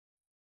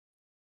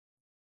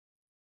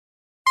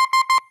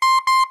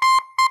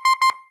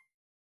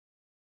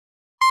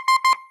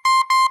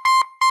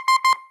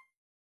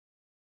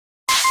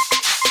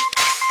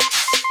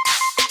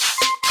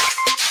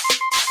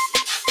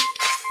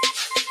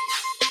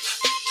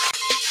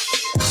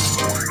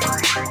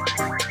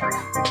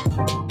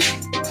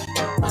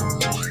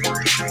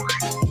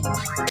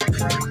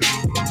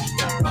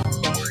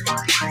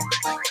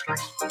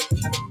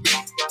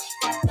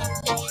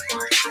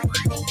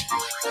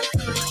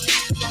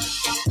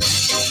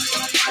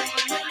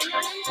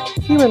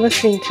You are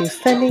listening to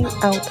Sending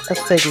Out a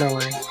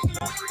Signal.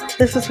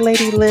 This is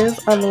Lady Liz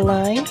on the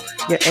line,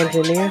 your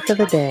engineer for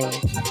the day.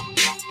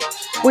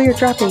 We are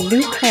dropping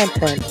new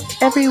content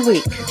every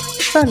week,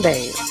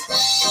 Sundays.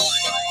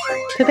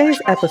 Today's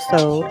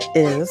episode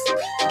is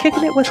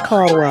Kicking It with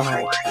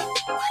Caldwell.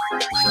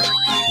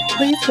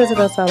 Please visit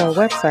us on our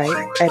website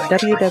at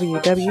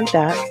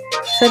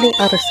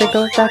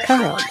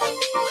www.sendingoutasignal.com.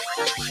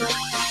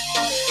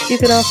 You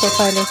can also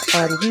find us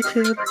on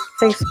YouTube,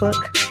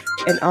 Facebook,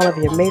 and all of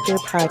your major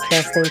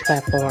podcasting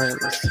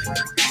platforms.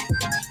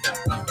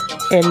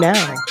 And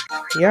now,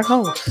 your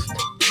host,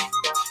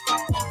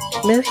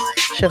 Miss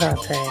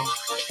Shavante.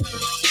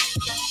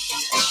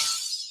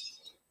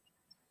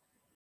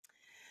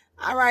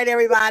 All right,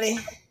 everybody.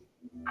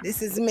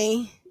 This is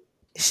me,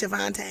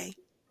 Shavante.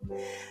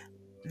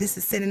 This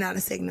is Sending Out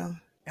a Signal,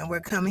 and we're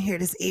coming here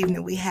this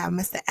evening. We have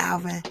Mr.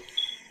 Alvin.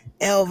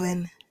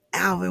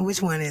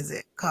 Which one is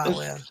it?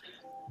 Caldwell.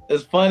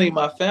 It's funny.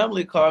 My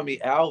family called me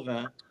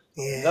Alvin.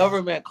 Yeah.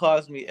 Government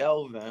calls me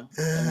Elvin.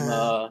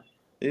 And,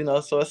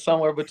 so it's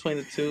somewhere between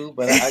the two.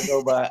 But I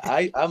go by.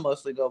 I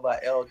mostly go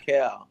by El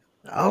Cal.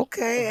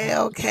 Okay,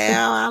 El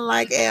Cal. I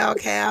like El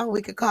Cal.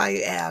 We could call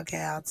you El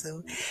Cal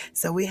too.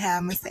 So we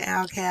have Mr.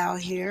 El Cal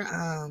here.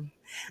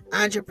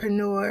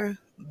 Entrepreneur,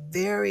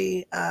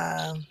 very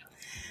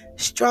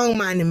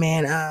strong-minded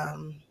man.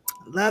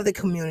 Love the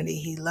community.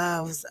 He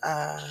loves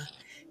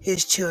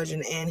his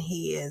children, and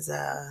he is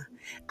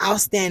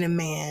outstanding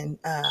man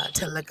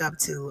to look up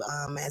to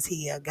as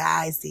he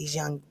guides these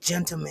young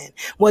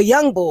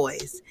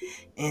boys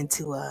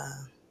into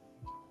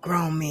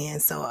grown men.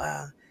 So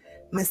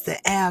Mr.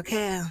 Al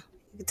Cal,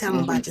 you can tell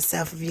them about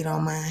yourself if you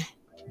don't mind.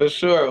 For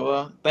sure.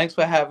 Well, thanks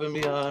for having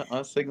me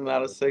on Sending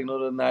Out a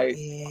Signal tonight.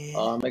 Yeah.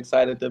 I'm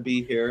excited to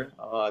be here.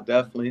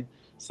 Definitely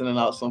sending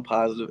out some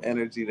positive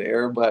energy to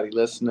everybody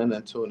listening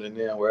and tuning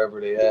in wherever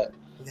they at.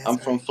 I'm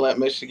from Flint,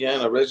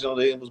 Michigan.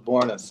 Originally, was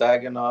born in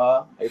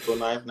Saginaw, April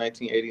 9th,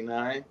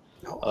 1989.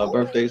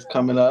 Birthday's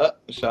coming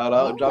up. Shout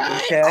out. Dropping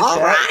cash All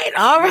out.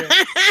 right.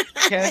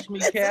 Cash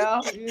me,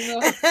 Cal.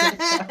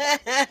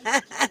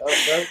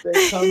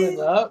 Birthday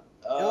coming up.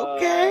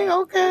 Okay.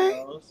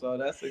 So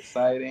that's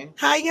exciting.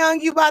 How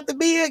young you about to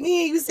be again?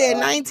 You said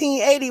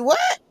 1980 what?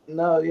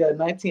 No,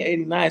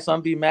 1989. So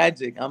I'm be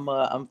magic.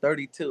 I'm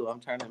 32. I'm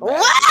turning magic. What?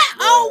 Yeah.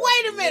 Oh,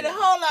 wait a minute.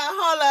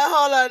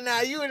 Hold on.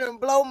 Now you done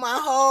blow my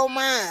whole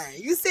mind.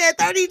 You said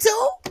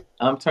 32?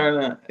 I'm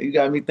turning. You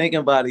got me thinking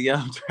about it.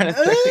 Yeah, I'm turning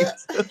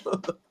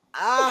 32.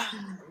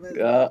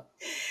 Yeah.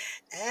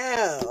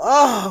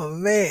 Oh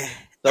man.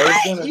 So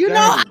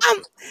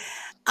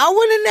I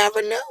would have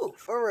never knew,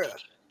 for real.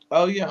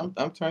 Oh yeah,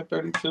 I'm turning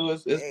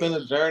 32. It's been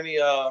a journey.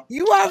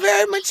 You are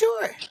very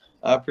mature.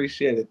 I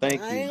appreciate it.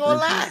 Thank you. I ain't gonna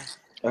lie.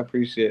 I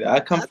appreciate it. I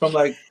come from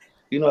a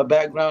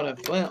background in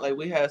Flint. Like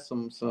we had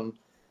some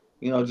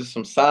just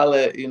some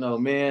solid,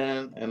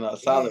 men and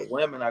solid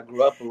women I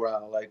grew up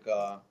around. Like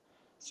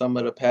some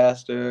of the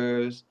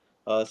pastors,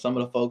 some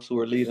of the folks who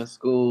were leading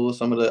schools,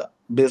 some of the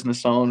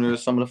business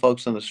owners, some of the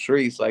folks in the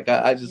streets. Like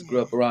I just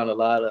grew up around a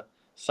lot of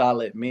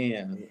solid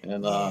men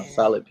and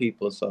solid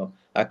people. So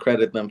I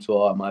credit them to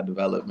all my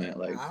development,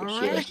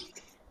 sure.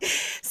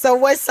 So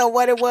what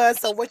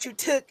you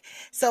took,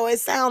 so it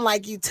sounds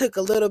like you took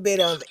a little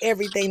bit of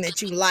everything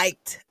that you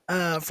liked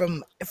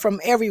from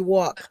every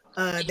walk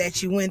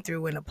that you went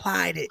through and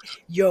applied it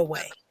your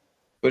way.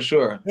 For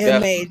sure.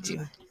 It made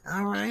you.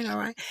 All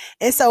right.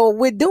 And so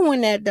with doing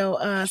that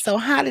though, so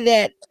how did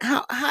that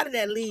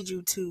lead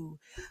you to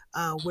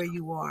where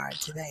you are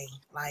today?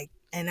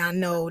 And I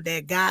know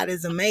that God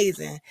is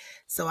amazing.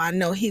 So I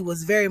know he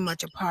was very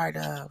much a part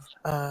of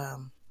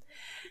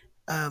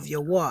your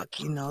walk,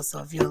 so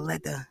if you'll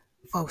let the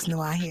folks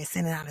know out here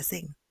Sending Out a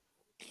Signal.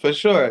 For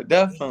sure,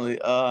 definitely.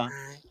 I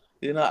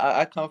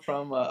come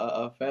from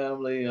a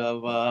family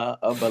of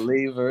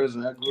believers,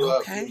 and I grew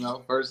up,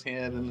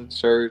 firsthand in the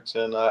church,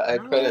 and I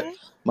credit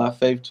my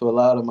faith to a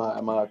lot of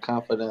my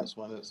confidence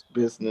when it's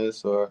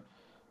business or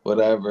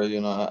whatever.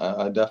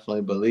 I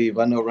definitely believe.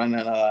 I know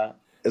running.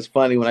 It's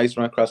funny when I used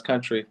to run cross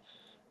country.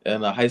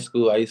 In high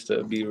school, I used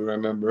to be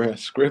remembering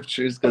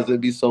scriptures because it'd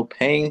be so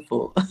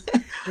painful.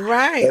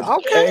 Right.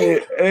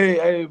 Okay.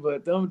 Hey,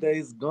 but them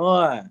days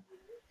gone.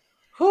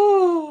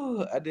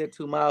 Whew, I did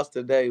 2 miles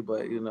today,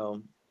 but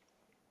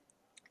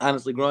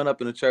honestly, growing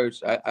up in the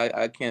church,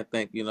 I can't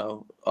thank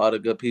all the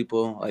good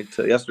people. Like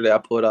yesterday, I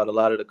pulled out a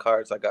lot of the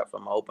cards I got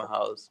from my open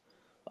house,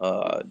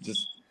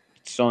 just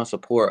showing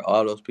support.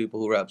 All those people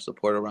who wrap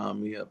support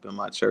around me up in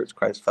my church,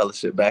 Christ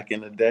Fellowship, back in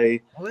the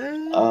day.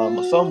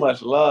 So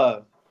much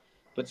love.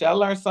 But y'all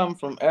learn something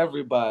from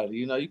everybody.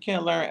 You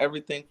can't learn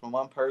everything from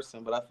one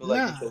person, but I feel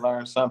like you can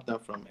learn something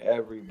from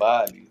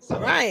everybody. So,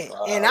 right.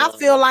 And I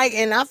feel like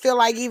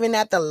even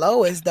at the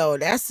lowest though,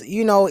 that's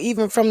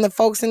even from the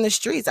folks in the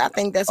streets, I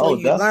think that's where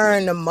you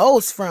learn the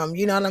most from.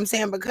 You know what I'm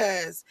saying?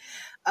 Because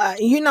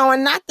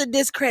and not to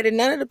discredit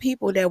none of the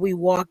people that we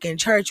walk in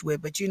church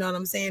with, but you know what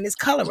I'm saying? It's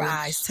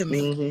colorized to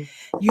me.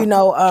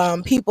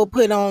 People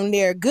put on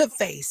their good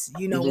face,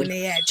 when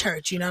they at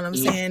church, you know what I'm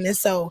saying? And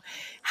so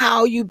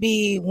how you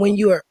be when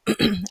you're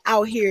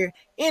out here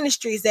in the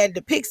streets, that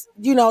depicts,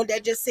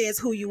 that just says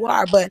who you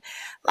are. But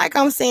like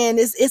I'm saying,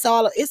 it's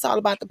all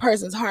about the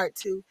person's heart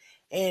too.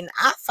 And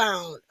I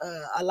found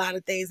a lot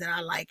of things that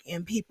I like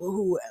in people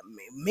who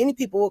many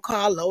people will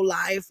call low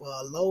life or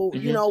low,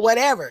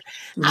 whatever.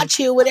 I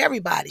chill with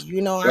everybody.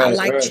 I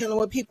like chilling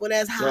with people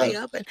that's high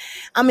up.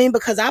 And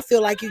because I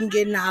feel like you can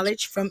get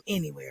knowledge from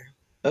anywhere.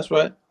 That's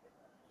right.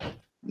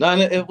 Now,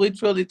 if we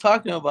truly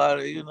talking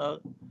about it,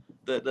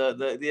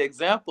 the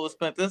example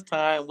spent this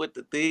time with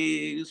the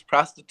thieves,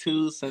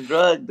 prostitutes, and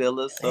drug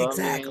dealers. So,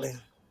 exactly.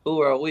 Who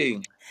are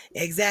we?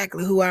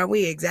 Exactly. Who are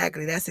we?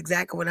 Exactly. That's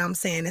exactly what I'm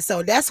saying. And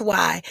so that's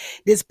why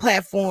this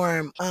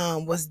platform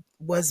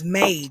was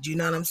made, you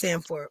know what I'm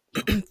saying, for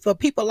for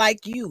people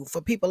like you,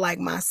 for people like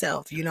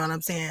myself, you know what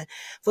I'm saying,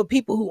 for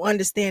people who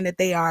understand that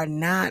they are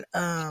not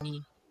I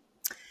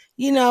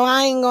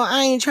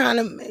ain't trying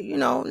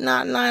to,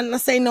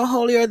 not say no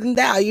holier than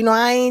thou.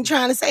 I ain't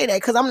trying to say that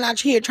because I'm not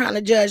here trying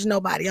to judge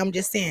nobody. I'm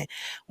just saying,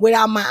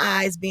 without my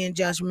eyes being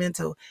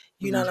judgmental,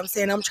 you know what I'm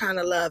saying? I'm trying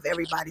to love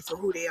everybody for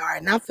who they are.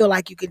 And I feel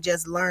like you can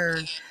just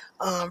learn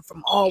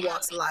from all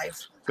walks of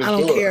life. I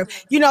don't care.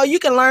 You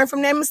can learn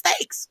from their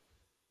mistakes,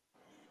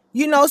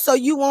 so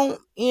you won't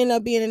end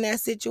up being in that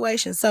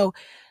situation. So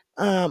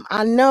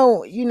I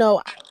know,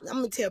 I'm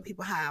going to tell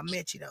people how I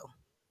met you, though.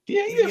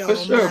 Yeah, for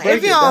sure.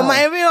 If you don't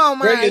mind,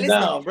 break it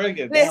down.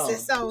 Listen,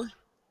 so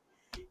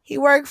he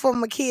worked for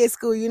my kid's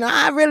school.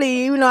 I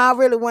really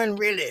wasn't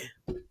really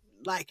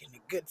liking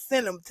it. Good,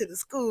 send him to the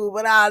school,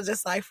 but I was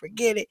just like,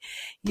 forget it.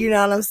 You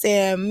know what I'm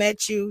saying?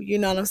 Met you, you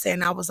know what I'm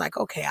saying? I was like,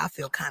 okay, I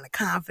feel kind of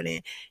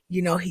confident.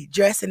 He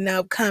dressing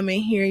up,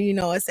 coming here.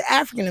 It's an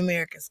African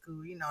American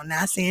school.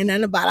 Not saying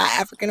nothing about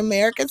our African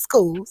American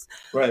schools.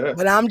 Right.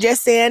 But I'm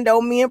just saying,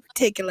 though, me in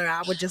particular,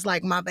 I would just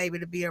like my baby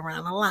to be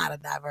around a lot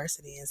of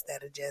diversity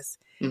instead of just,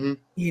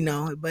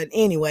 But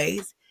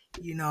anyways,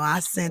 I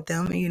sent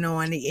them,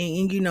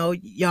 and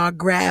y'all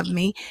grabbed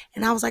me,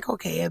 and I was like,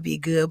 okay, it'll be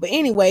good. But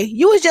anyway,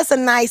 you was just a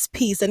nice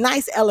piece, a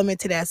nice element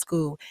to that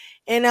school.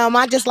 And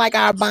I just like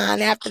our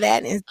bond after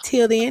that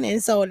until then.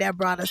 And so that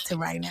brought us to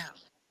right now.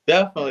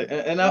 Definitely.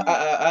 And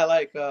I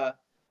like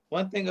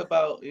one thing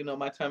about,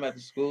 my time at the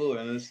school,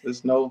 and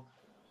it's no,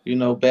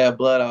 bad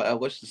blood. I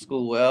wish the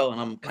school well, and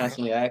I'm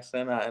constantly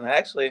asking. And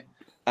actually,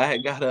 I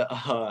got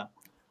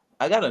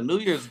a New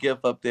Year's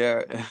gift up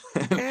there,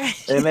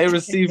 and they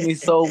received me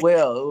so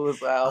well. It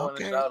was I want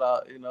to shout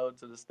out,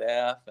 to the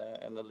staff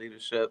and the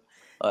leadership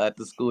at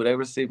the school. They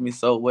received me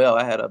so well.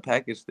 I had a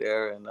package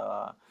there, and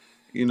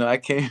I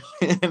came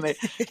in and they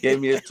gave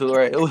me a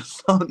tour. It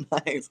was so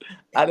nice.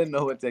 I didn't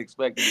know what to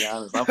expect, to be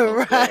honest. I'm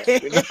from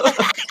Florida,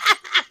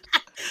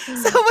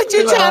 So what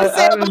you trying to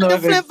say about the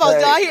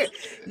flip-flops?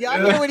 Y'all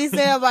hear what he's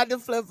saying about the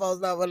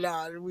flip-flops? No, but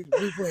no, we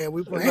playing.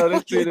 No,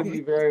 they treated me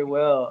very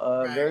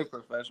well, very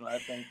professional. I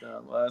thank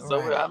them.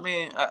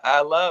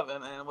 I love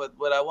and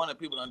what I wanted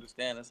people to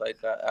understand is like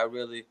I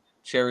really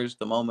cherish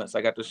the moments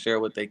I got to share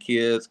with their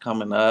kids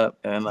coming up,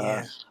 and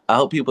I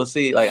hope people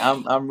see like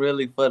I'm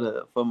really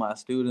for my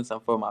students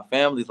and for my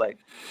families. Like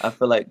I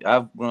feel like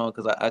I've grown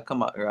because I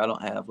come out here. I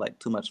don't have like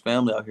too much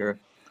family out here.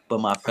 But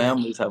my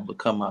families have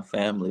become my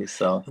family,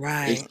 so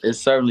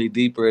it's certainly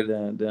deeper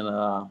than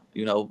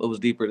it was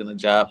deeper than a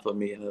job for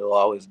me, and it'll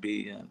always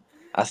be. And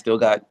I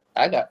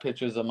got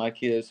pictures of my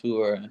kids who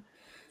are in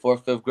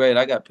 4th, 5th grade.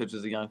 I got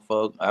pictures of young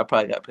folk. I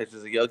probably got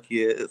pictures of your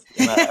kids.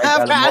 And I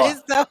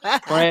got them all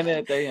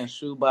printed. They in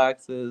shoe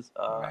boxes.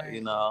 I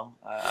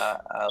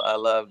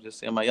love just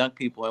seeing my young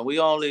people,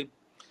 and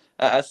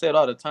I say it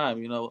all the time.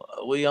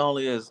 We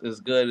only as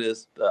good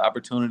as the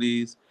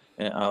opportunities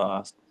and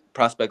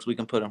prospects we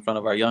can put in front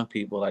of our young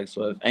people. Like,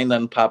 so if ain't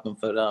nothing popping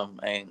for them,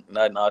 ain't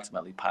nothing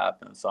ultimately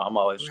popping. So I'm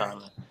always trying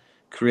to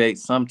create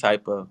some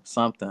type of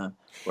something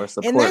or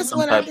support some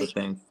type of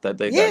thing that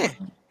they got.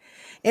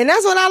 And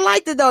that's what I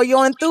liked it though,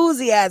 your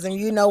enthusiasm,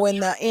 in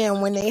the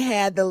end when they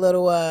had the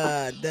little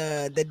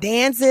the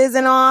dances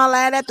and all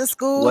that at the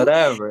school.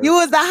 Whatever. You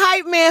was the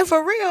hype man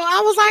for real.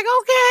 I was like,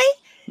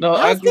 okay. No,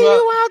 I see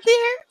you out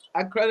there.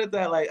 I credit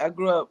that, like, I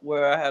grew up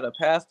where I had a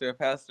pastor,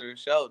 Pastor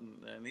Shelton,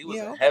 and he was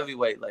a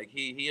heavyweight. Like,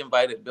 he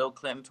invited Bill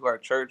Clinton to our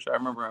church. I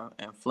remember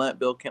in Flint,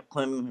 Bill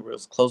Clinton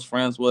was close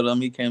friends with him.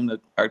 He came to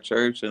our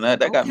church, and that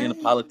got me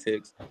into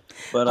politics.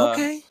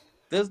 But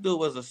this dude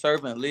was a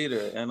servant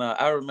leader, and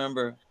I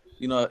remember,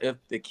 if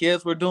the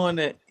kids were doing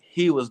it,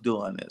 he was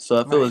doing it. So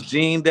if it was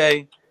Jean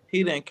Day,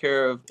 he didn't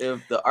care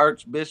if the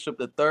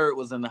Archbishop III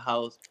was in the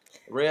house.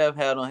 Rev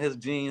had on his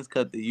jeans,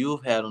 cut the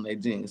youth had on their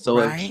jeans.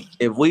 So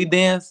if we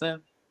dancing,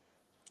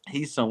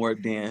 he's somewhere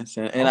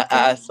dancing, and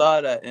I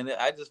saw that, and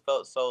I just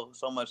felt so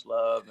much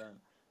love, and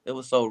it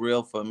was so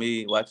real for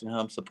me watching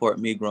him support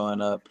me growing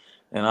up,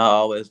 and I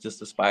always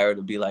just aspire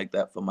to be like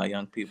that for my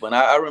young people. And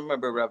I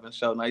remember Reverend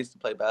Shelton. I used to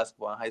play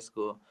basketball in high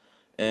school,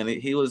 and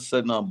he was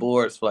sitting on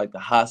boards for like the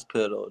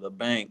hospital, the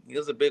bank. He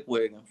was a big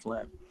wig in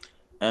Flint.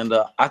 And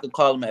I could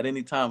call him at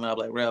any time, and I'd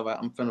be like, Rev,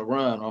 I'm finna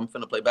run, or I'm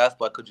finna play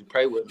basketball. Could you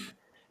pray with me?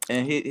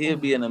 And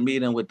he'd be in a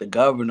meeting with the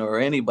governor or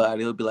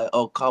anybody. He'll be like,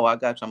 oh, call, I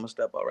got you. I'm gonna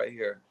step out right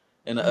here.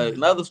 And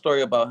another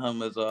story about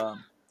him is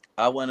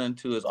I went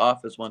into his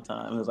office one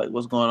time. He was like,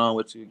 what's going on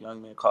with you,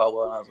 young man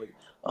Caldwell? And I was like,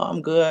 oh,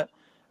 I'm good.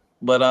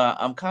 But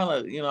I'm kind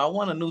of, I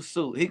want a new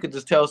suit. He could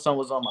just tell something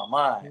was on my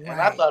mind.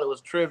 And I thought it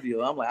was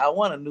trivial. I'm like, I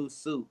want a new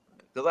suit.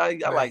 Because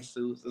I like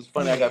suits. It's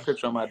funny, I got a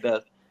picture on my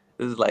desk.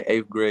 This is like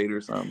 8th grade or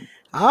something.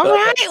 All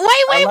right.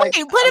 Wait.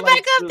 Put it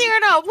back up there,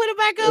 though. Put it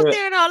back up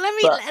there, though. Let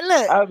me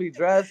look. I'll be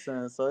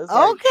dressing. So it's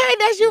okay.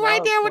 That's you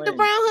right there with the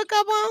brown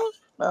hookup on.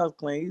 I was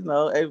clean.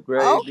 8th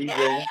grade. Okay.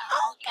 DJ.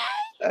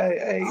 Okay.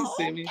 Hey, you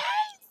see me.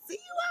 See you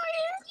out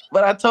here.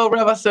 But I told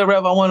Rev, I said,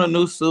 Rev, I want a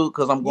new suit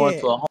because I'm going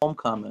to a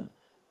homecoming.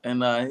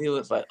 And he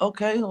was like,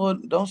 okay, well,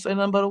 don't say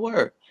nothing but a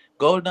word.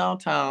 Go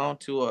downtown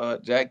to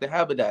Jack the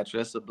Haberdasher.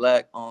 That's a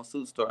black-owned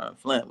suit store in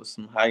Flint with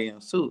some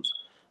high-end suits.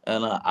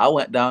 And I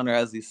went down there,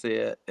 as he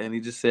said, and he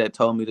just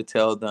told me to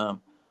tell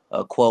them,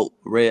 quote,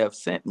 Rev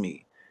sent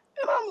me.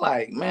 And I'm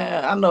like,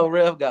 man, I know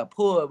Rev got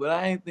pulled, but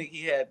I didn't think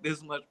he had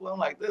this much. Well, I'm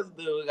like, this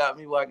dude got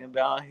me walking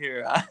down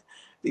here.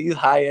 These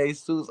high-A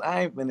suits,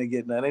 I ain't finna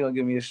get none. They gonna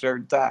give me a shirt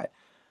and tie.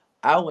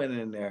 I went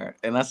in there,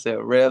 and I said,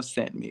 Rev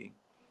sent me.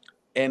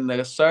 And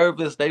the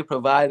service they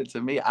provided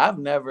to me, I've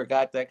never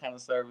got that kind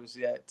of service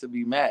yet to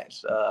be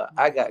matched.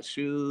 I got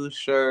shoes,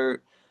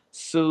 shirt,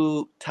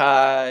 suit,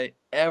 tie,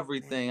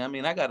 everything. I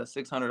mean, I got a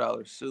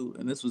 $600 suit,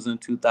 and this was in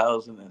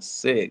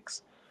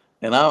 2006.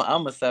 And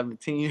I'm a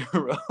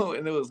 17-year-old,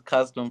 and it was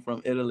custom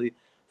from Italy.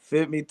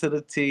 Fit me to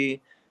the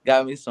T.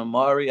 Got me some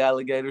Mari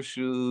alligator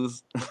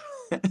shoes.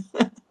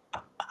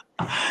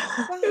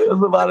 It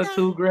was about a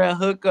 $2,000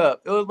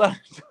 hookup. It was about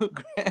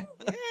 $2,000.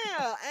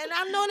 Yeah, and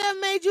I know that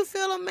made you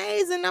feel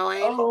amazing, though,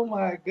 ain't it? Oh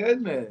my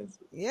goodness.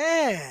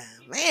 Yeah,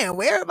 man.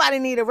 Well, everybody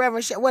need a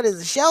Reverend. What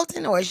is it,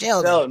 Shelton or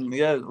Sheldon? Sheldon,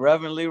 yes,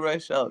 Reverend Leroy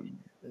Shelton.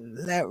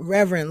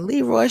 Reverend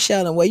Leroy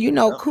Sheldon.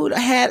 Well, kudos,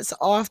 hats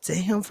off to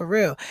him for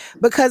real,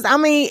 because I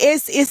mean,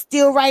 it's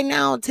still right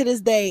now to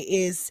this day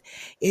is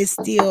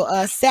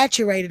still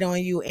saturated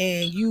on you,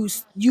 and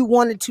you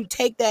wanted to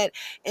take that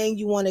and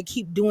you want to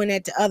keep doing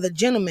that to other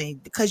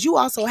gentlemen, because you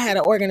also had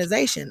an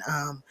organization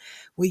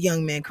with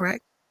young men,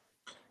 correct?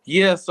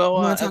 Yeah,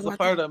 so as a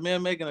part of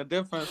Men Making a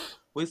Difference,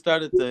 we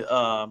started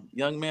the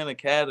Young Men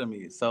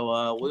Academy.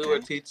 So we were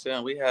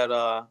teaching. We had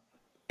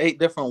 8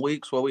 different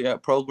weeks where we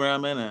had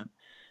programming, and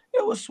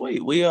it was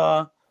sweet. We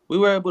were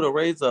able to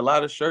raise a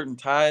lot of shirt and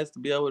ties to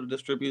be able to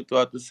distribute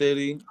throughout the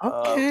city.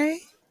 Okay.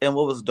 And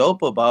what was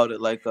dope about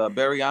it, like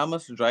Barry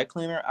Amos, the dry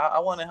cleaner, I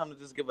wanted him to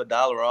just give $1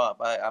 off.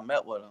 I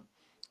met with him.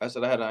 I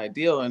said I had an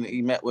idea, and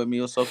he met with me.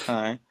 He was so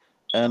kind.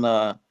 And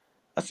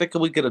I said,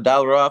 can we get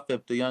 $1 off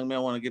if the young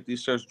men want to get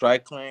these shirts dry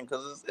cleaned?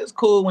 Because it's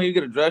cool when you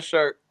get a dress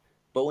shirt,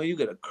 but when you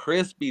get a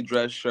crispy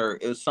dress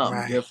shirt, it's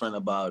something different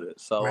about it.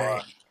 So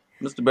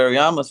Mr. Barry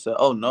Amos said,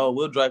 oh, no,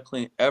 we'll dry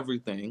clean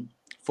everything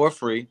for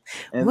free.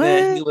 And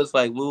then he was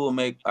like, we will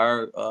make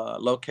our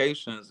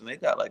locations, and they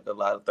got like a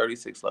lot of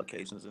 36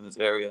 locations in this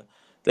area.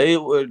 They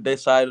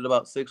decided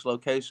about 6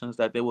 locations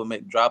that they would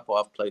make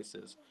drop-off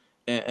places.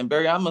 And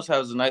Barry Amos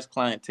has a nice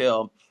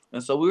clientele.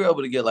 And so we were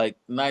able to get like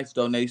nice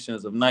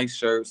donations of nice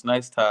shirts,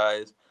 nice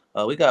ties.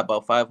 We got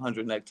about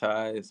 500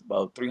 neckties,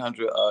 about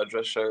 300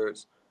 dress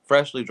shirts,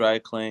 freshly dry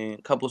cleaned,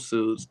 a couple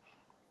suits.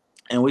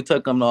 And we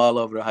took them to all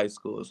over the high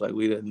schools. Like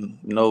we didn't,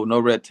 no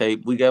red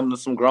tape. We gave them to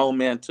some grown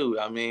men too.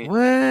 I mean,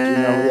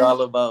 we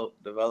all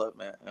about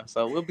development. And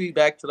so we'll be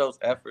back to those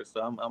efforts.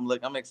 So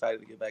I'm excited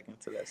to get back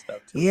into that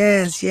stuff too.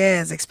 Yes,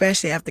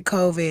 especially after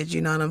COVID.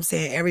 You know what I'm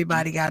saying?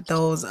 Everybody got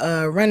those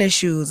running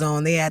shoes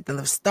on. They at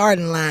the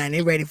starting line.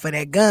 They ready for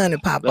that gun to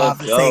pop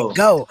off and say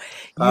go.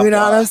 You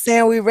know what I'm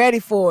saying? We ready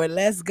for it.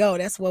 Let's go.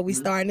 That's what we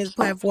starting this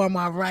platform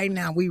off right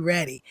now. We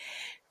ready,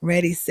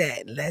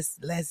 set.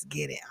 Let's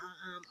get it.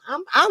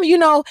 I'm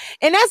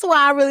and that's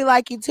why I really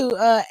like you too.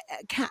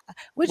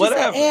 What you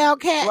say, L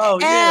Cal?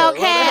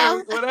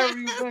 Whatever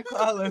you've been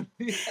calling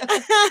me.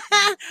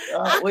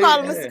 I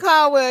call him Mr.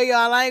 Caldwell,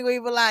 y'all. I ain't gonna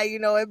even lie,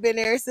 it been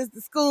there since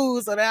the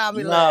school, so now I'll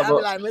be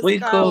like Mr. We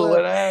Caldwell. Cool,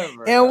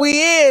 whatever. And we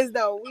is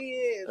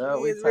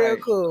real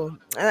cool.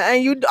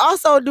 And you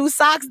also do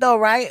socks though,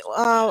 right?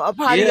 A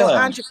part of your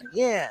entrepreneur.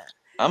 Yeah.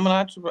 I'm an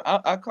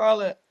entrepreneur. I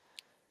call it.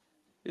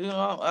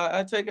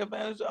 I take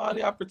advantage of all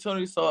the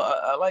opportunities. So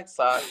I like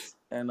socks.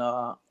 And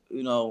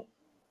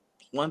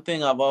one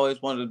thing I've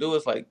always wanted to do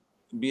is like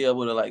be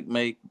able to like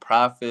make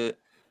profit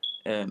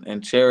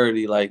and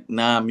charity like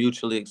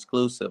non-mutually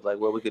exclusive, like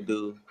where we could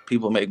do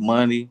people make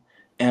money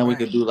and we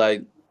could do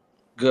like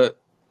good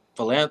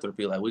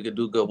philanthropy, like we could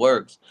do good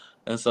works.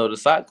 And so the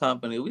sock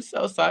company, we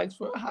sell socks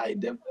for a high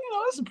different,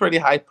 it's a pretty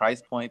high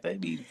price point. They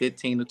be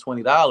 $15 to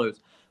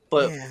 $20,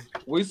 but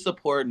we're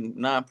supporting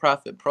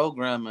nonprofit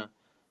programming,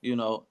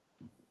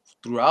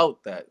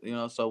 throughout that,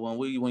 so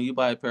when you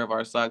buy a pair of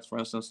our socks, for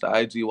instance, the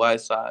IGY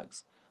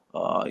socks,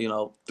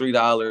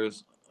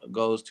 $3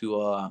 goes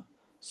to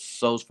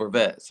Souls for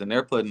Vets, and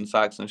they're putting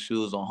socks and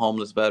shoes on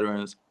homeless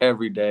veterans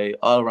every day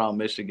all around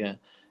Michigan,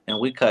 and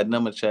we cut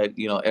them a check,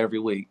 every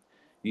week.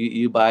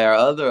 You buy our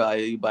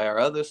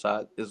other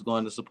sock is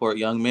going to support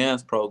Young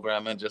Men's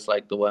programming, just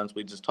like the ones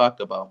we just talked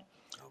about.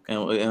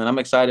 And I'm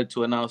excited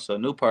to announce a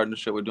new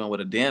partnership we're doing with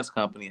a dance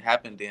company,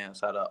 Happen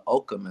Dance, out of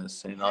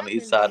Okemos and on the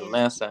east side of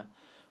Lansing.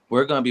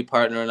 We're going to be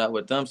partnering up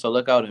with them. So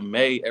look out in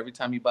May. Every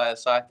time you buy a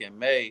sock in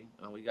May,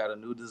 and we got a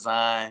new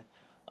design,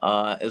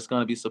 it's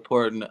going to be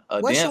supporting a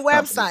What's dance your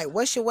website? company.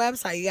 What's your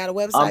website? You got a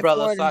website?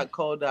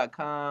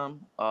 UmbrellaSockCo.com.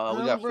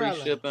 We got free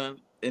shipping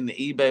in the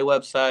eBay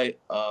website,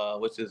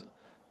 which is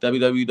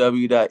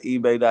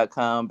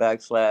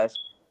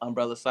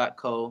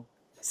www.ebay.com/UmbrellaSockCo.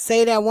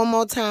 Say that one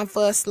more time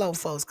for us slow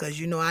folks, because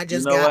I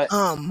just got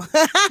Yeah,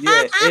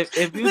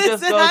 if you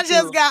just go I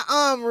just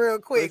got real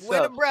quick.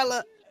 With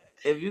umbrella.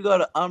 If you go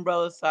to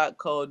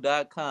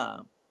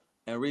UmbrellaSockCo.com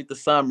and read the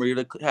summary,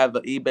 to have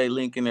the eBay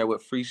link in there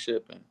with free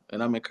shipping.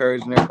 And I'm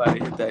encouraging everybody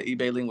to hit that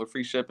eBay link with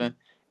free shipping.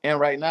 And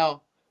right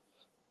now,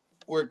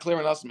 we're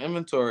clearing out some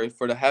inventory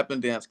for the Happen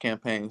Dance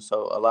campaign,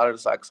 so a lot of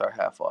the socks are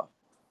half off.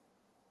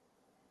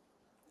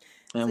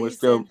 And we're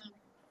still.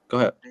 Go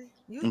ahead.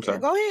 I'm sorry.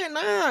 Go ahead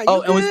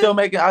now. And we're still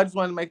making. I just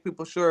want to make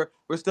people sure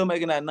we're still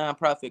making that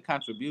nonprofit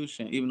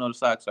contribution, even though the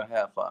socks are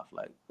half off.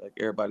 Like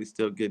everybody's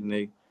still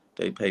getting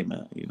their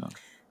payment.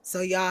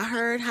 So y'all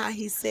heard how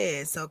he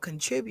said. So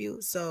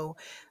contribute, so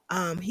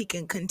he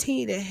can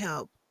continue to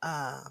help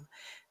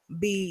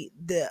be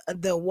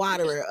the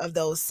waterer of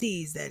those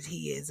seeds that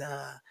he is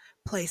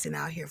placing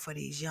out here for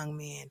these young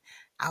men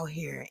out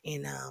here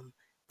in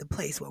the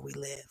place where we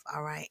live.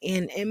 All right.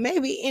 And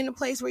maybe in the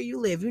place where you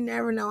live, you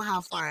never know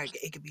how far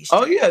it could be straight.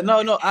 Oh yeah,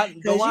 no.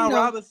 DeJuan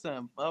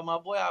Robinson, my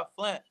boy out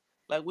Flint,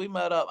 like we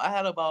met up. I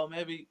had about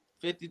maybe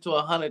 50 to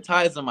 100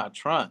 ties in my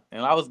trunk,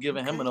 and I was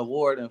giving him an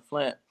award in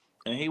Flint.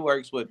 And he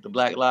works with the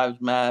Black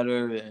Lives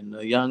Matter and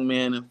the young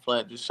men in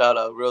Flint. Just shout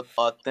out real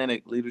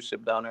authentic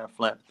leadership down there in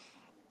Flint.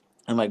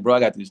 I'm like, bro,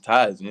 I got these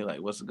ties. And he's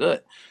like, what's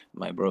good? I'm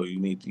like, bro,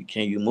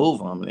 can you move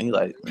them? And he's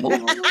like, move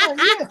them?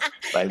 Yeah.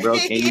 Like, bro,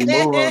 can you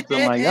move them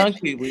to my young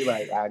people? He's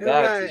like, I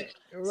got you.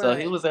 Right. So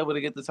he was able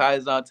to get the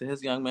ties out to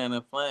his young man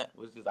in Flint,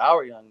 which is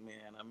our young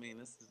man. I mean,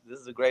 this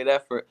is a great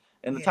effort.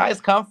 And the ties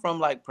come from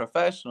like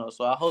professionals.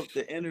 So I hope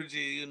the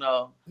energy,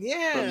 from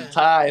the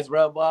ties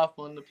rub off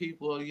on the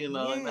people,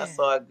 and that's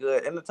all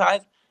good. And the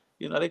ties,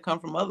 they come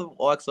from other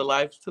walks of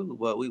life too.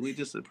 But we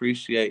just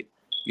appreciate,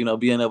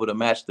 being able to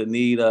match the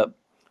need up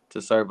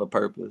to serve a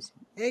purpose.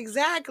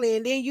 Exactly.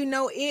 And then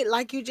it,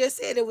 like you just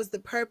said, it was the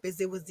purpose,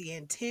 it was the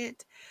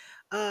intent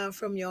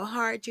from your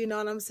heart, you know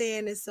what I'm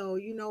saying? And so,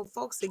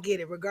 folks will get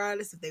it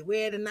regardless if they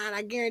wear it or not.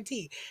 I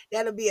guarantee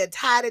that'll be a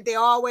tie that they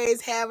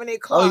always have in their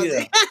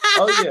closet.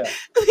 Oh yeah.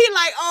 Be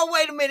like, oh,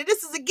 wait a minute,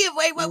 this is a gift.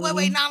 Wait, no.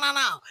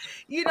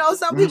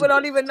 Some people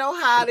don't even know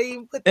how to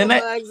even put the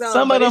mugs on.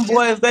 Some of them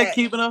boys, they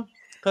keeping them.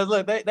 Cause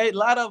look, they a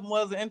lot of them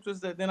wasn't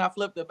interested. Then I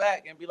flipped it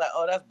back and be like,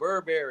 oh, that's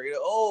Burberry.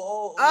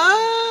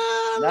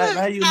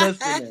 Now you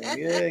listening?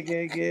 Yeah.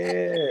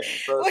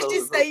 What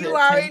you say? You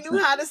already knew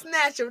how to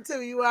snatch them too.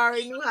 You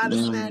already knew how to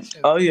snatch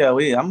them. Oh yeah,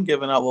 I'm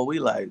giving out what we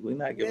like. We're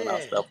not giving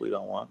out stuff we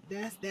don't want.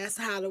 That's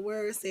how the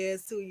word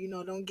says too.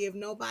 Don't give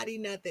nobody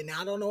nothing.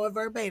 Now, I don't know it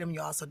verbatim,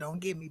 y'all, so don't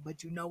give me,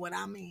 but you know what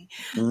I mean.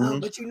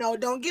 But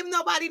don't give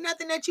nobody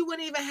nothing that you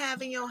wouldn't even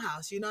have in your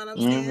house. You know what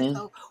I'm saying?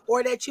 So,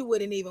 or that you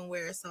wouldn't even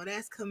wear. So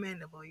that's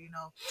commendable.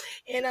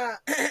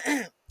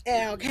 And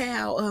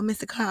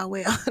Mr.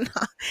 Caldwell.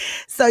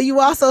 So you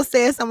also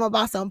said something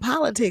about some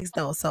politics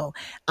though. So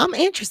I'm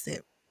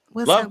interested.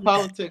 Love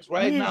politics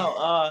right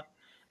now.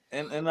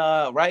 And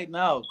right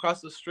now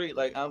across the street,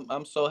 like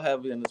I'm so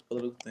heavy in this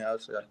political thing.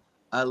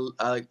 I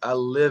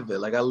live it.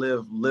 Like I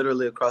live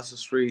literally across the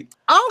street.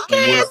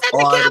 Okay, is that the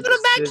Capitol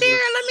back there?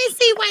 Let me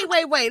see.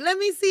 Wait. Let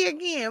me see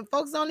again.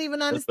 Folks don't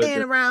even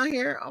understand around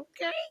here.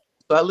 Okay.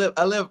 So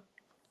I live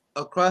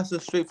across the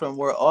street from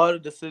where all the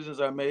decisions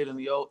are made in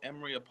the old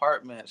Emory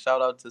apartment.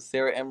 Shout out to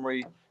Sarah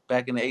Emory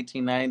back in the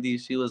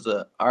 1890s. She was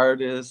an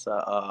artist,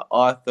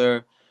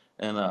 author,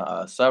 and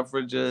a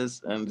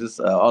suffragist, and just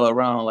all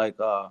around like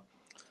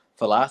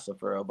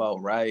philosopher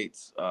about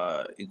rights,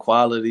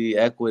 equality,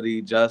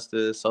 equity,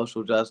 justice,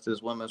 social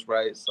justice, women's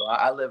rights. So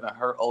I live in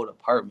her old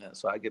apartment,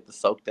 so I get to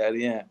soak that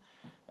in.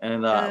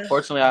 And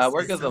fortunately, I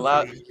work as a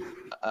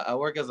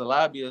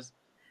lobbyist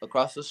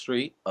across the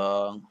street.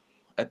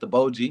 At the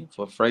Boji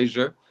for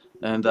Fraser,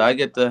 and I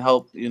get to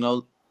help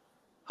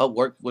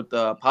work with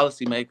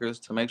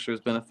policymakers to make sure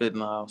it's benefiting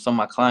some of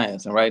my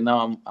clients. And right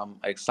now, I'm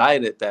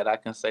excited that I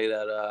can say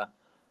that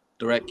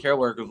direct care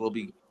workers will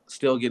be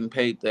still getting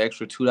paid the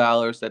extra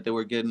 $2 that they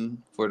were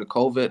getting for the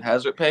COVID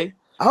hazard pay.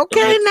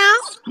 Okay,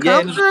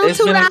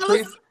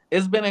 $2.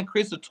 It's been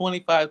increased to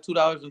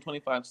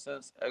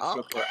 $2.25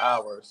 extra per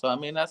hour. So I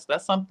mean that's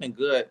something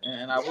good,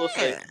 and I will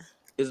say,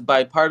 it's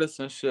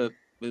bipartisanship.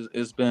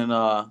 It's been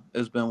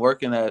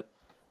working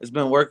its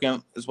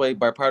way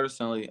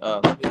bipartisanly.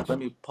 Let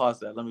me pause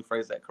that. Let me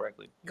phrase that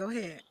correctly. Go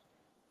ahead.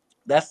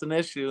 That's an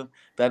issue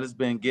that has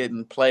been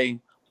getting play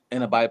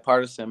in a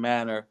bipartisan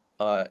manner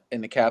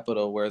in the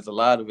capital, whereas a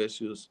lot of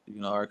issues,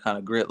 are kind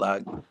of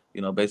gridlocked,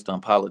 based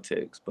on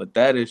politics. But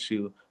that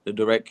issue, the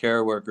direct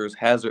care workers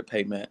hazard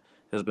payment,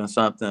 has been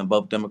something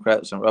both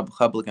Democrats and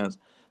Republicans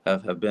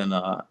have been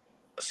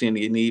seeing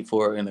the need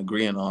for and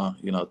agreeing on,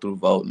 through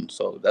voting.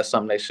 So that's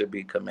something they should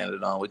be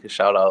commended on. We could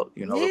shout out,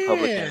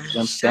 Republican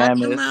Jim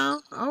Stamets,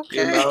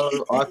 okay.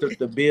 authored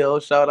the bill.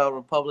 Shout out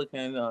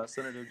Republican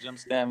Senator Jim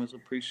Stamets.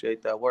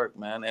 Appreciate that work,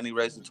 man. And he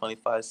raised it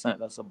 25 cents.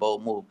 That's a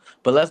bold move.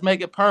 But let's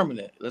make it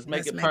permanent. Let's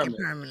make it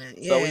permanent.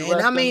 Yeah, so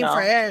and I mean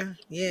forever.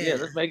 Yeah,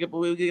 let's make it.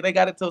 But they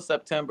got it till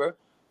September.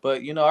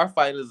 But our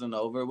fight isn't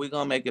over. We're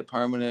gonna make it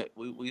permanent.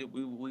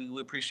 We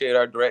appreciate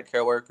our direct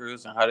care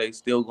workers and how they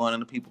still going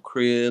into people's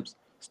cribs,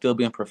 still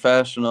being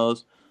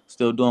professionals,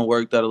 still doing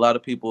work that a lot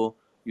of people,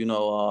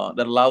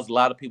 that allows a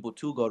lot of people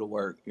to go to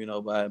work,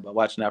 by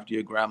watching after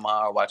your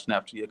grandma or watching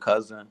after your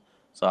cousin.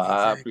 So exactly.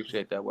 I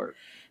appreciate that work.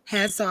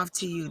 Hats off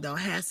to you, though.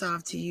 Hats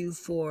off to you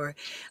for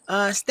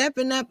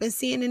stepping up and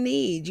seeing the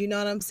need. You know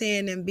what I'm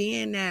saying? And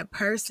being that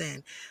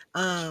person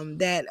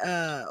that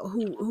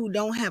who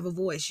don't have a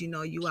voice.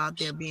 You out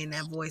there being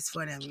that voice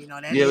for them.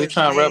 That we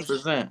trying to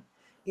represent.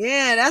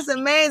 Yeah, that's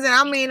amazing.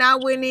 I mean, I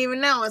wouldn't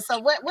even know it. So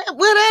what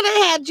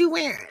other hat you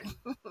wearing?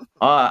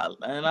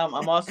 And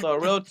I'm also a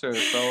realtor.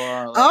 So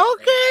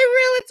okay,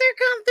 realtor,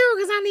 come through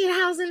because I need a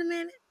house in a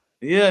minute.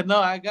 Yeah, no,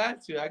 I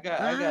got you. I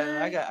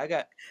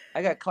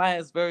got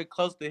clients very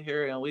close to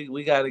here, and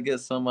we got to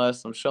get some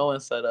showing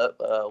set up.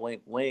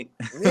 Wink, wink.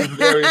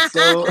 Very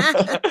soon.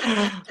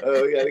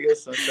 We got to get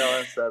some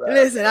showing set up.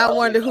 Listen, I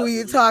wonder who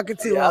you talking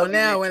to on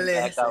that one.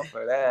 Listen, back out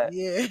for that.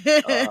 Yeah.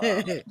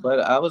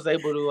 But I was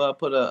able to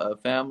put a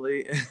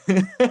family.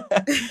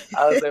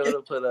 I was able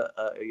to put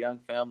a young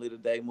family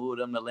today. Move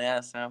them to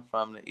Lansing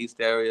from the east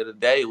area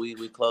today.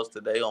 We closed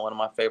today on one of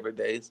my favorite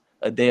days,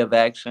 a day of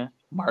action,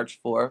 March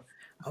 4th.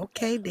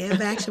 Okay, Day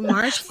of Action,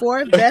 March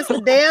 4th. That's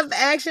the Day of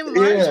Action,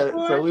 March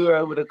 4th. So we were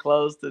able to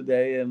close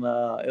today, and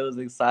it was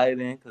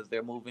exciting because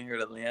they're moving here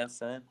to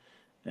Lansing.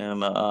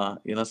 And,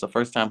 it's a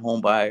first-time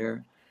home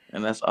buyer,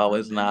 and that's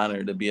always an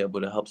honor to be able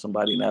to help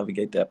somebody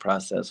navigate that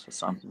process for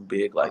something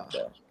big like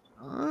that.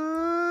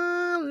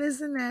 Oh,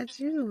 listen at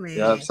you, man.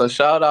 Yeah, so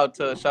shout out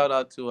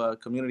to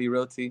Community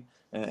Realty,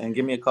 and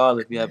give me a call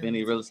if you have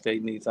any real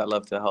estate needs. I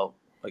love to help.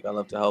 I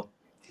love to help.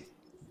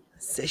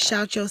 So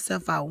shout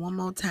yourself out one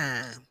more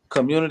time.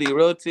 Community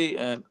Realty,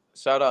 and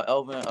shout out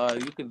Elvin.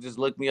 You can just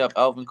look me up,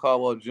 Elvin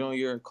Caldwell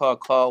Jr. Call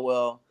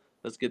Caldwell.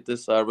 Let's get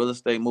this real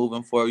estate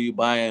moving for you,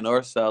 buying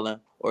or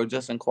selling, or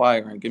just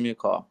inquiring. Give me a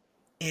call.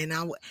 And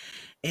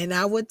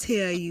I would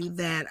tell you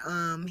that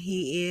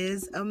he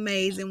is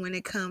amazing when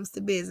it comes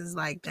to business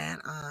like that.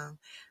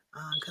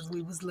 Because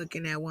we was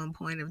looking at one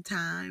point of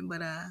time,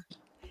 but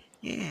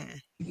yeah,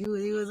 he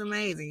was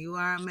amazing. You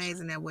are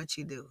amazing at what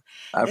you do.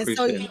 I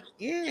appreciate it.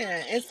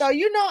 Yeah, and so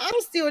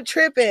I'm still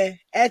tripping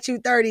at you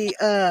 30.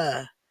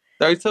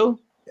 32?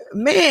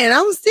 Man,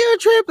 I'm still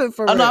tripping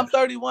for real. No, I'm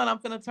 31. I'm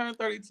finna turn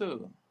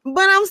 32.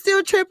 But I'm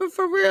still tripping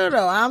for real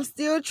though. I'm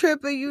still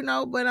tripping,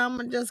 but I'm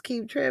gonna just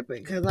keep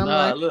tripping because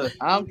I'm look,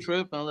 I'm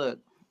tripping. Look.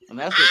 And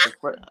that's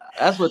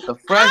with the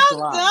fresh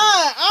line.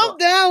 I'm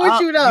down with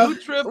you though. You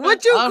tripping?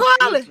 What you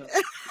call it?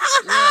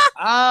 Yeah,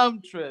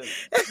 I'm tripping.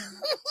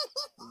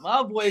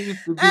 My boy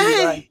used to be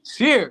like,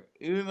 cheer,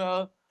 Okay,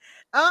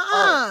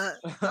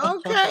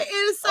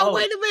 and so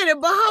wait a minute,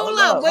 but hold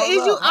up.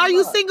 Are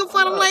you single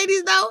for the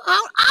ladies though?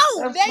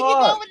 There you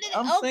go with it.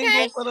 I'm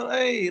single for the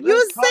ladies.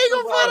 You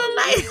single for the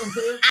ladies?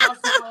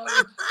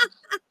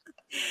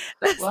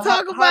 Let's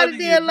talk about it,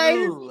 dear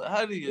ladies.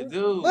 How do you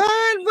do?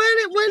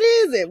 What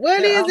is it?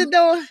 What is it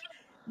though?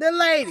 The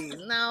ladies.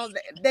 Now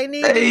they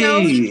need to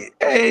know.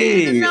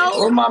 Hey,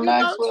 where's my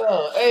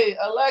Maxwell? Hey,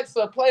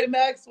 Alexa, play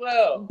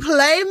Maxwell.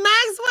 Play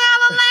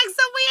Maxwell,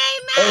 Alexa. We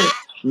ain't mad. Hey,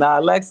 nah,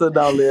 Alexa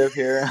don't live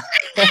here.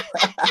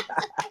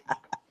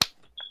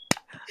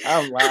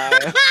 I'm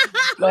lying.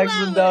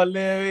 Alexa don't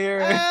live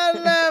here. I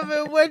love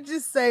it. What'd you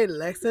say?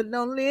 Alexa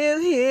don't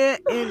live here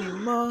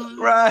anymore.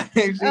 Right.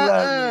 She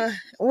left me.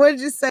 What'd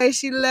you say?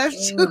 She left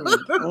you.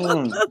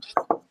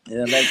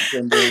 Yeah, Alexa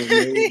couldn't do with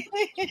me.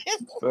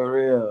 For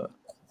real.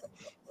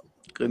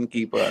 Couldn't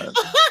keep us.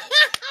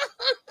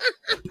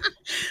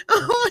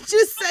 What'd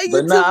you say?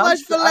 You too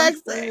much for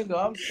Alexa.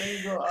 I'm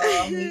single.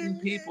 I'm meeting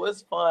people.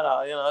 It's fun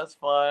out. It's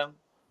fun.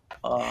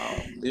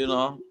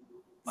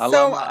 I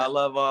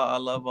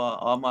love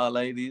all my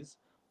ladies.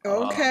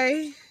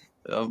 Okay.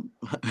 So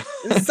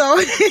folks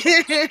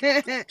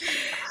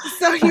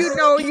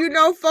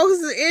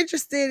are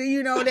interested.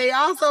 They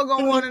also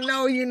gonna want to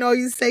know.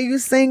 You say you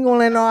single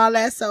and all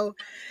that. So,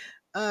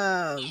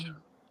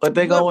 but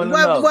they gonna want to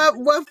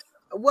know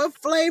what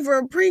flavor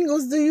of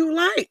Pringles do you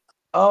like?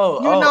 Do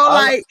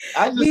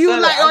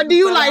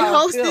you like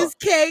Hostess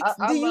cakes?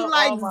 Do you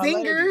like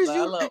zingers?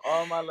 I love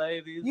all my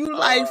ladies. You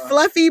like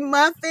fluffy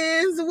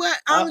muffins? What?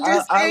 I'm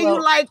just saying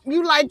you like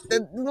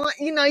the one,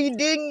 you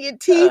digging your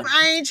teeth.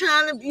 I ain't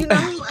trying to,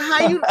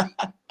 how you.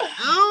 I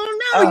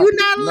don't know. You're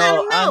not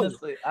allowed to know.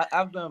 Honestly,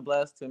 I've been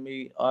blessed to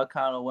meet all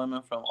kind of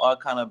women from all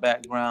kind of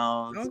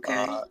backgrounds.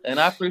 Okay. And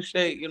I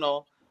appreciate,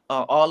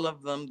 all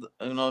of them,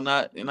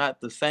 not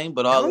the same,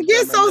 but all Don't of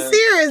get them. So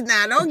serious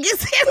now. Don't get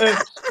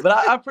serious. But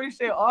I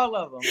appreciate all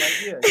of them. Like,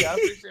 I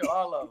appreciate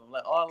all of them.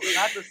 Like, all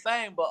not the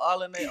same, but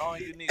all in their own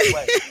unique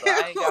way. So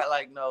I ain't got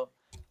like no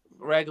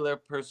regular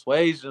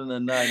persuasion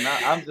and nothing.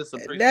 I'm just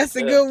appreciative. That's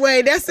a good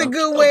way. That's a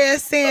good way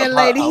of saying,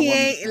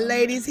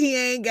 ladies, he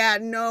ain't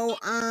got no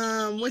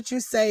what you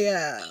say,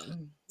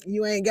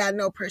 you ain't got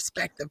no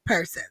perspective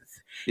persons.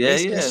 Yeah,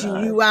 it's just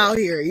you out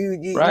here. You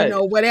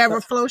know,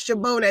 whatever floats your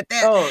boat at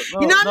that.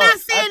 I'm not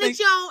saying that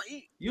y'all.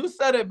 You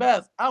said it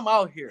best. I'm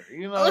out here.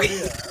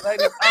 Ladies,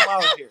 I'm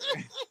out here.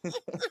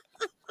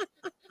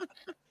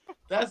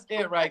 That's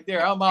it right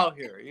there. I'm out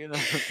here. You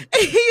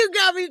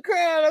got me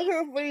crying up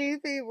here for these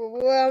people.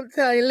 Boy, I'm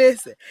telling you,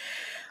 listen.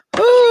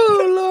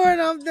 Oh Lord,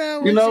 I'm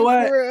done with you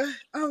what? For real.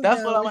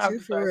 That's what I'm gonna have to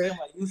start saying.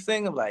 Like, you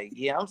singing, like,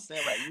 yeah, I'm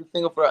saying, like, you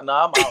singing for. No,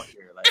 I'm out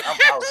here. Like, I'm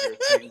out here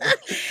singing.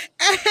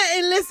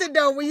 And listen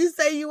though, when you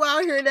say you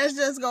out here, that's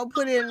just gonna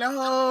put it in a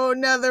whole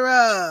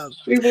nother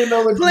people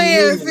know what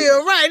playing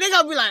field, right? They're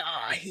gonna be like,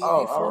 he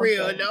for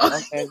real though.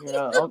 Okay,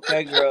 girl.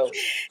 Okay, girl.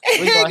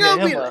 We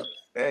gonna hit him up.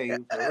 Hey,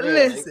 for real.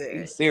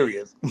 Listen, he's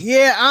serious.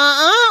 Yeah.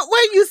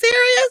 Wait, you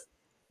serious?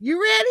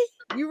 You ready?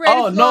 You ready?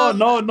 Oh,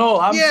 no.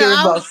 I'm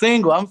serious about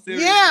single. I'm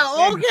serious.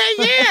 Yeah, okay,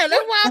 yeah.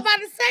 That's what I'm about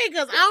to say.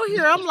 Because out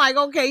here, I'm like,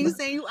 okay, you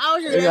saying you out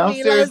here? Yeah, I'm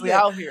seriously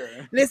out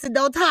here. Listen,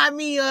 don't tie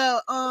me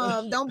up.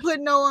 Don't put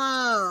no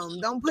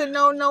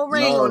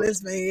ring on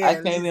this man. I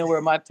can't even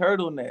wear my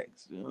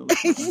turtlenecks.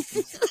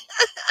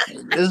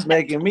 This is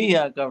making me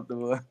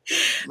uncomfortable.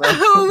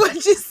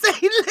 What you say?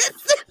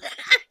 Listen.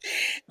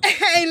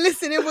 Hey,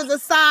 listen, it was a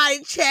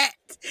side chat.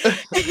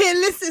 And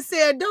listen,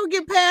 said, don't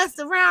get passed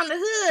around the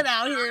hood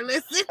out here,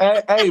 listen.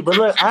 Hey, but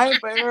look, I ain't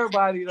for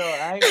everybody, though. You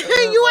ain't for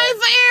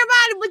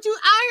everybody, but you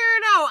out here,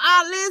 though.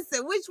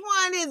 Listen, which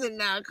one is it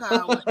now,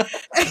 Carl?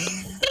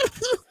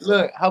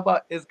 Look, how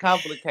about it's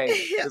complicated?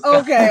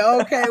 Okay.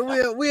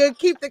 We'll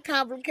keep the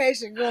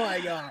complication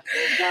going, y'all.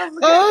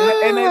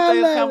 And they say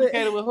it's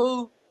complicated with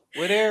who?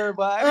 With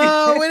everybody.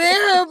 With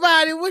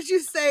everybody. What you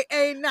say?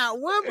 Ain't not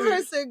one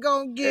person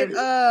gonna get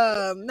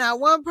not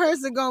one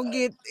person gonna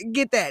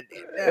get that.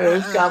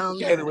 It's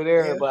complicated with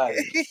everybody.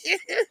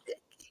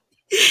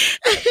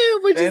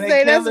 What you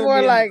say? That's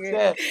more like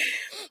it.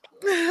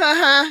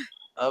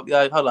 I'll be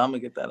like, hold on, I'm gonna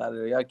get that out of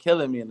there. Y'all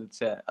killing me in the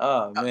chat.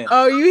 Oh man.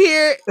 Oh, you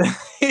hear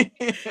it?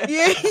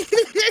 Yeah.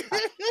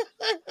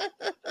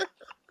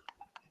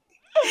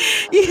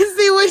 You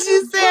see what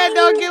she said?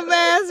 Don't get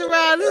mass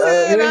around the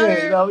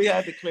hood. We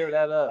had to clear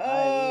that up.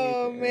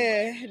 Oh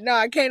man,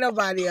 no, can't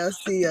nobody else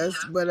see us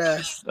but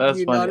us.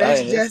 That's funny.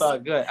 That's all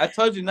good. I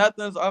told you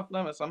nothing's off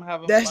limits. I'm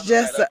having fun. That's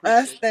just an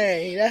us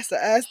thing. That's an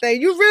us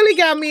thing. You really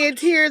got me in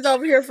tears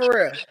over here for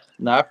real.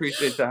 No, I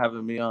appreciate you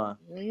having me on.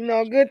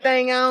 Good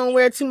thing I don't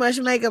wear too much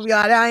makeup, y'all.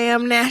 I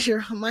am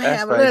natural. I might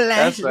have a little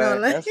lashes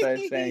on. That's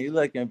right, saying you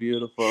looking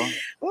beautiful.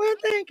 Well,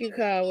 thank you,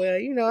 Caldwell.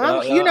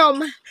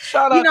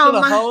 Shout out to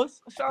the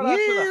host. Shout out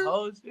to the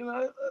host. This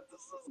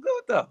is good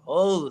with the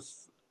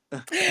host.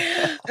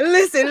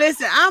 Listen.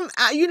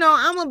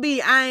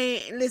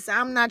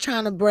 I'm not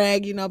trying to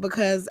brag,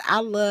 because I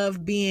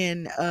love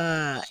being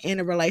in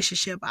a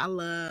relationship. I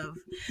love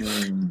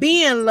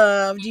being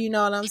loved, you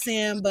know what I'm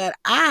saying? But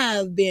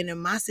I've been in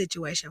my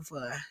situation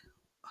for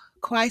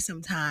quite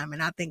some time,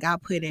 and I think I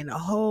put in a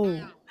whole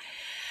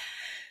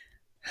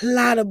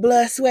lot of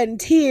blood, sweat, and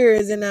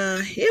tears, and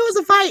it was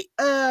a fight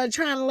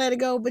trying to let it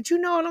go. But you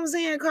know what I'm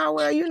saying,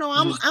 Carwell?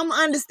 I'm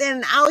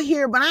understanding out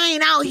here, but I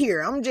ain't out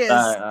here. I'm just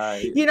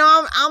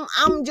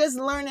I'm just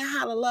learning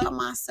how to love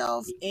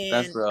myself,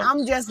 and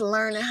I'm just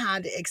learning how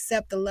to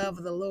accept the love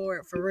of the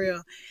Lord for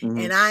real.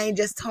 And I ain't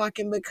just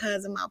talking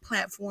because of my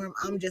platform.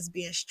 I'm just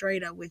being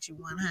straight up with you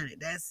 100.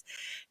 That's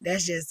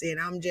just it.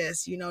 I'm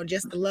just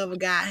just the love of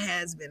God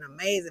has been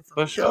amazing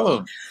for me.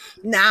 Sure.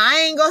 Now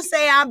I ain't gonna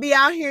say I'll be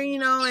out here,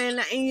 and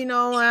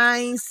I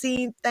ain't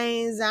seen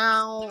things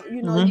out.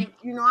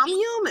 I'm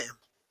human.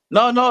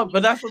 No,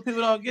 but that's what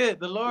people don't get.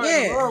 The Lord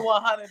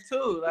 100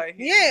 too. Like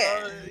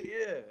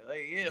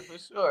for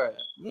sure.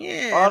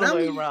 Yeah, all the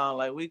way around.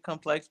 Like, we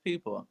complex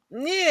people.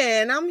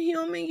 Yeah, and I'm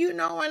human,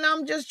 and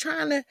I'm just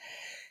trying to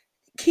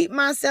keep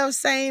myself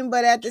sane,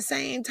 but at the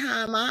same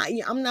time,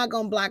 I'm not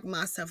gonna block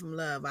myself from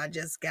love. I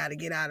just gotta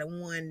get out of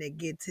one to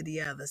get to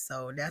the other.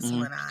 So that's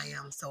what I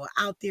am. So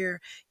out there,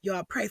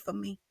 y'all pray for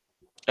me.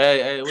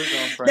 Hey, we're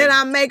gonna pray. That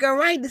I make a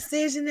right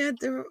decision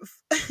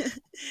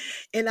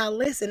and I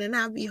listen, and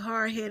I'll be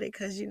hard headed,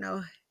 because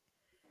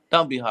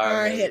don't be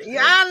hard headed.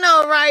 Yeah, I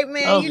know, right,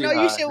 man. Don't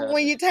you should.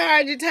 When you're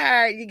tired, you're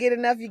tired. You get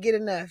enough, you get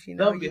enough.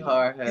 Don't be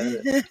hard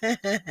headed.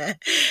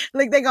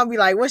 Look, they're gonna be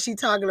like, "What's she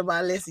talking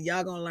about?" Listen,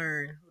 y'all gonna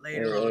learn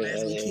later on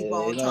as we keep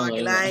on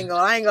talking. I ain't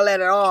gonna let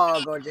it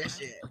all go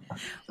just yet.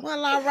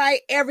 Well, all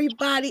right,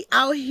 everybody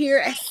out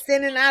here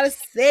sending out a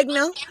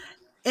signal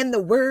in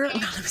the world.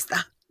 No, let me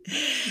stop.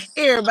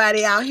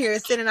 Everybody out here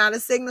is sending out a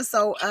signal.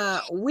 So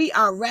we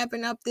are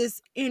wrapping up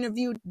this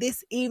interview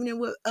this evening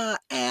with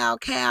Al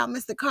Cal,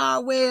 Mr.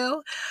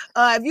 Caldwell.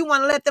 If you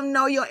want to let them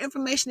know your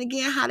information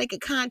again, how they can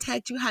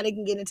contact you, how they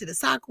can get into the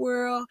sock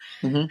world,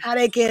 how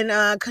they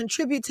can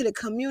contribute to the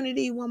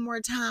community one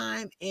more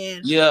time.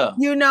 And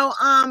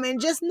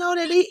and just know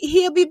that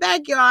he'll be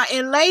back, y'all.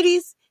 And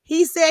ladies,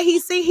 he said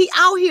he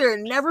out here.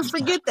 Never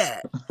forget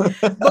that.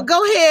 But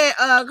go ahead,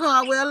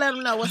 Caldwell, let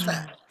them know what's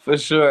up. For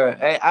sure.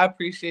 Hey, I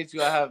appreciate you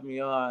having me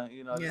on.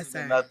 This has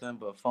been nothing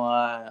but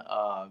fun.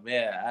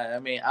 Man, I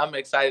mean, I'm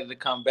excited to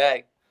come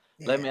back.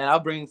 Yes. I'll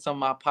bring some of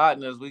my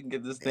partners. We can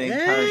get this thing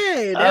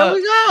turned up.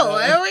 We go.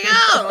 There we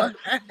go.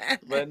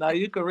 But now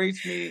you can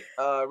reach me.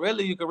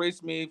 Really, you can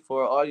reach me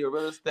for all your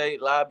real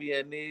estate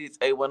lobbying needs.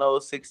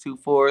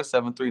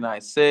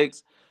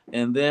 810-624-7396.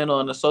 And then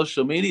on the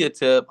social media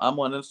tip, I'm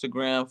on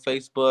Instagram,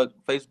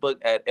 Facebook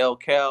at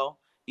LCal.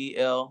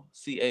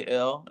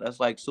 ELCAL. That's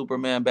like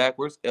Superman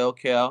backwards.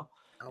 LCal.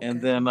 Okay.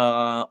 And then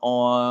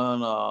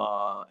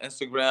on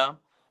Instagram,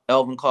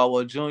 Elvin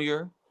Caldwell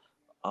Jr.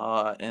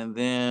 And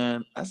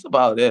then that's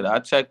about it. I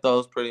check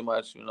those pretty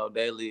much,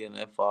 daily. And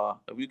if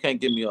you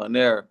can't get me on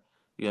there,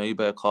 you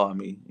better call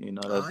me.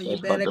 That's about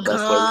the best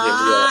way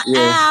to hit me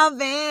up.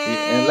 Alvin.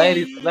 Yeah. And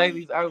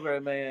ladies out there,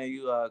 man,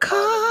 you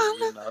call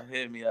me,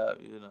 hit me up.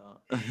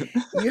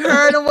 You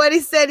heard him what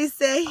he said. He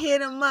said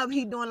hit him up.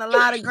 He doing a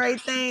lot of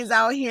great things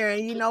out here.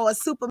 And a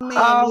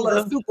Superman needs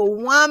a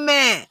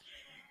Superwoman.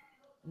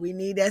 We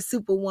need that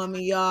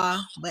Superwoman,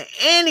 y'all. But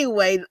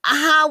anyway,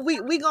 how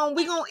we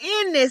gonna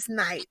end this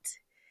night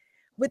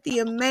with the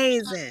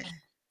amazing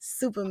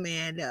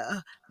Superman,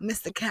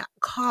 Mr.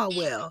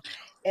 Caldwell.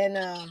 And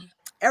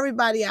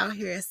everybody out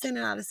here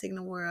sending out a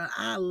signal world.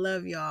 I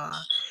love y'all.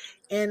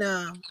 And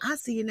I'll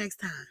see you next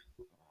time.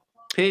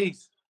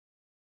 Peace.